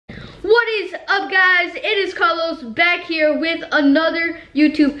What is up, guys? It is Carlos back here with another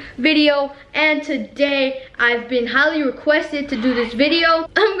YouTube video, and today I've been highly requested to do this video.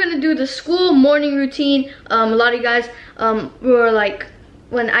 I'm gonna do the school morning routine. A lot of you guys were like,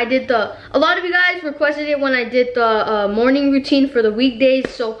 when I did a lot of you guys requested it when I did the morning routine for the weekdays,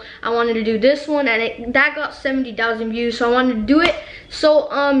 so I wanted to do this one, and that got 70,000 views, so I wanted to do it. So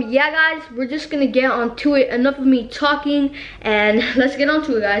yeah, guys, we're just gonna get on to it. Enough of me talking, and let's get on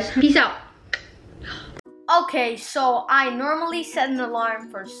to it, guys. Peace out. Okay, so I normally set an alarm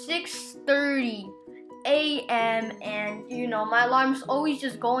for 6:30 a.m. and you know, my alarm's always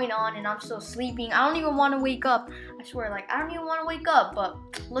just going on and I'm still sleeping. I don't even want to wake up. I swear, like, I don't even want to wake up, but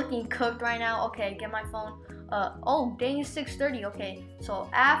looking cooked right now. Okay, get my phone. Oh dang, it's 6:30. Okay, so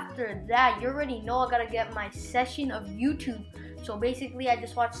after that, you already know I gotta get my session of YouTube. So basically I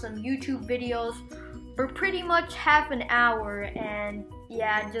just watched some YouTube videos for pretty much half an hour, and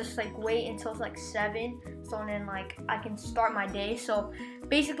yeah, just like wait until it's like 7, so then like I can start my day. So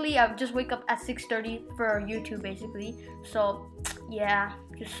basically I just wake up at 6:30 for YouTube basically. So yeah,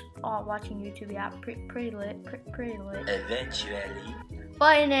 just watching YouTube. Yeah, pretty lit, pretty lit. Eventually.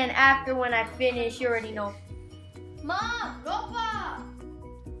 But and then after, when I finish, you already know, Mom, ropa.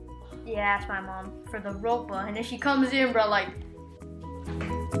 Yeah, that's my mom for the ropa, and then she comes in, bro, like.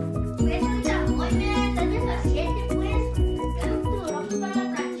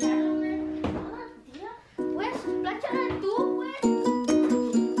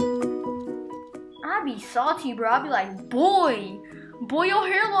 I'd be salty, bro. I'd be like, boy, your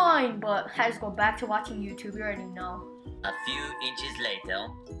hairline. But I just go back to watching YouTube. You already know. A few inches later.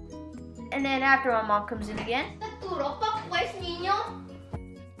 And then after, my mom comes in again.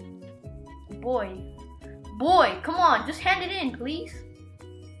 Boy, come on, just hand it in, please.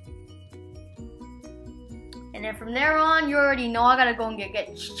 And then from there on, you already know I gotta go and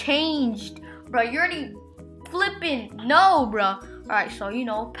get changed, bro. You already flipping no, bro. All right, so you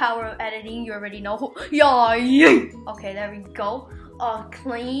know, power of editing. You already know. Yeah. Okay, there we go.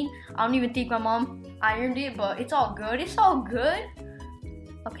 Clean. I don't even think my mom ironed it, but it's all good. It's all good.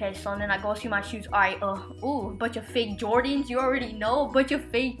 Okay, so then I go see my shoes. All right, ooh, bunch of fake Jordans. You already know, bunch of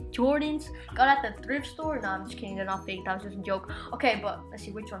fake Jordans. Got at the thrift store. No, I'm just kidding. They're not fake. That was just a joke. Okay, but let's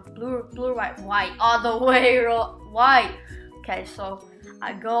see which one. Blue or white? White. All the way, white. Okay, so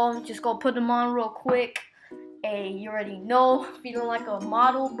I just go put them on real quick. Hey, you already know. Feeling like a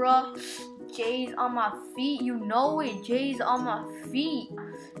model, bro. J's on my feet. You know it. J's on my feet.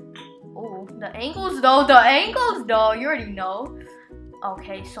 Oh, the ankles though. You already know.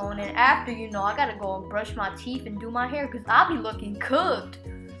 Okay, so then after, you know, I gotta go and brush my teeth and do my hair, because I'll be looking cooked.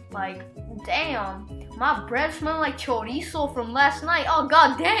 Like, damn, my breath smelling like chorizo from last night. Oh,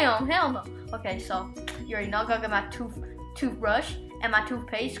 god damn, hell no. Okay, so you already know, I gotta get my toothbrush and my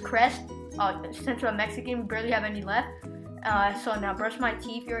toothpaste, Crest, Central Mexican, we barely have any left. So now brush my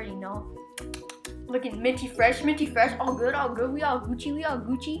teeth, you already know. Looking minty fresh, all good, we all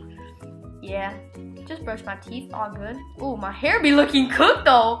Gucci. Yeah. Just brush my teeth, all good. Oh, my hair be looking cooked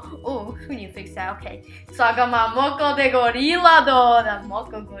though. Oh, we need to fix that. Okay, so I got my moco de gorilla though. That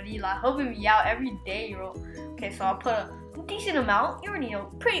moco gorilla helping me out every day, bro. Okay, so I'll put a decent amount. You already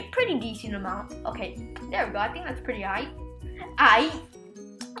know, pretty decent amount. Okay, there we go. I think that's pretty high.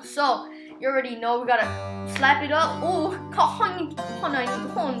 So you already know we gotta slap it up. Oh,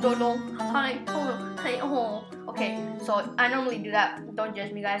 okay, so I normally do that. Don't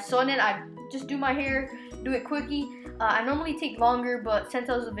judge me, guys. So then I just do my hair, do it quickie. I normally take longer, but since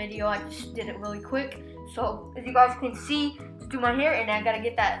it was a video, I just did it really quick. So as you guys can see, just do my hair, and I gotta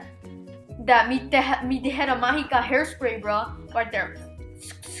get that mi tejera mágica hairspray, bro, right there.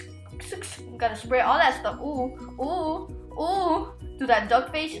 Gotta spray all that stuff. Ooh. Do that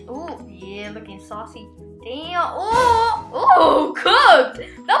duck face. Ooh, yeah, looking saucy. Damn. Ooh, cooked.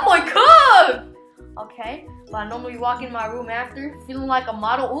 That boy cooked. Okay, but I normally walk in my room after, feeling like a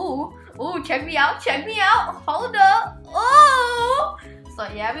model. Ooh, check me out. Hold up. Ooh. So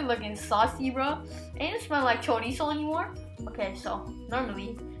yeah, I be looking saucy, bro. Ain't it smell like chorizo anymore? Okay, so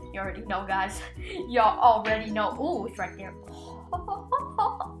normally, you already know, guys. Y'all already know. Ooh, it's right there.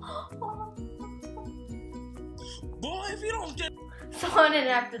 Boy, if you don't get. So then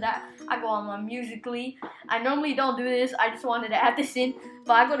after that, I go on my Musical.ly. I normally don't do this. I just wanted to add this in.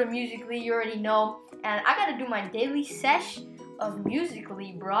 But I go to Musical.ly, you already know. And I gotta do my daily sesh of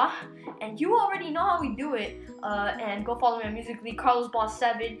Musical.ly, bruh. And you already know how we do it. And go follow me on Musical.ly, Carlos Ball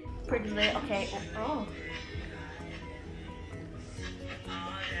 7. Pretty lit. Okay. Oh.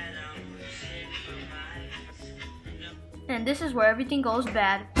 And this is where everything goes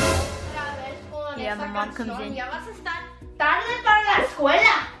bad. Yeah, my mom comes in. Tarde para la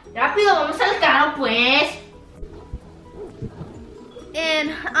escuela. Rápido. rápido, vamos al carro, pues.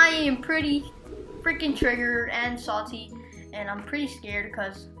 And I am pretty freaking triggered and salty, and I'm pretty scared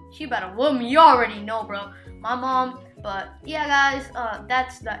because she about to whoop me. You already know, bro. My mom. But yeah, guys,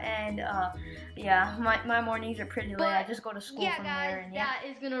 that's the end. Yeah, my mornings are pretty late. I just go to school from there. And that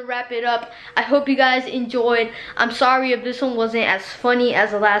is gonna wrap it up. I hope you guys enjoyed. I'm sorry if this one wasn't as funny as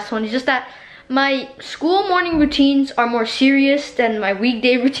the last one. It's just that my school morning routines are more serious than my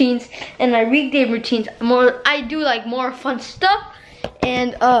weekday routines, and my weekday routines I do like more fun stuff.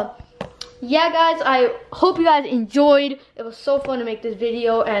 And yeah, guys, I hope you guys enjoyed. It was so fun to make this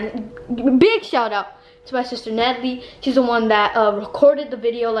video, and big shout out to my sister Natalie. She's the one that recorded the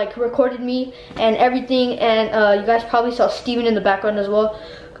video, like recorded me and everything. And you guys probably saw Steven in the background as well.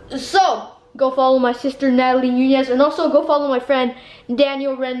 So go follow my sister Natalie Nunez, and also go follow my friend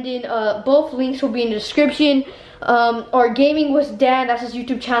Daniel Rendon. Both links will be in the description. Or Gaming with Dan, that's his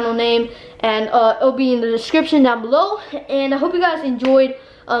YouTube channel name, and it'll be in the description down below. And I hope you guys enjoyed.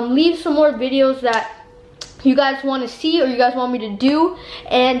 Leave some more videos that you guys want to see or you guys want me to do.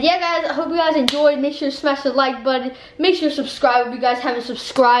 And yeah, guys, I hope you guys enjoyed. Make sure to smash the like button. Make sure to subscribe if you guys haven't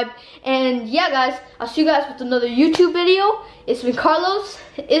subscribed. And yeah, guys, I'll see you guys with another YouTube video. It's been Carlos,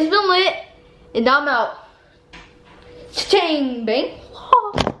 it's been lit, and I'm out. Cha-ching, bang.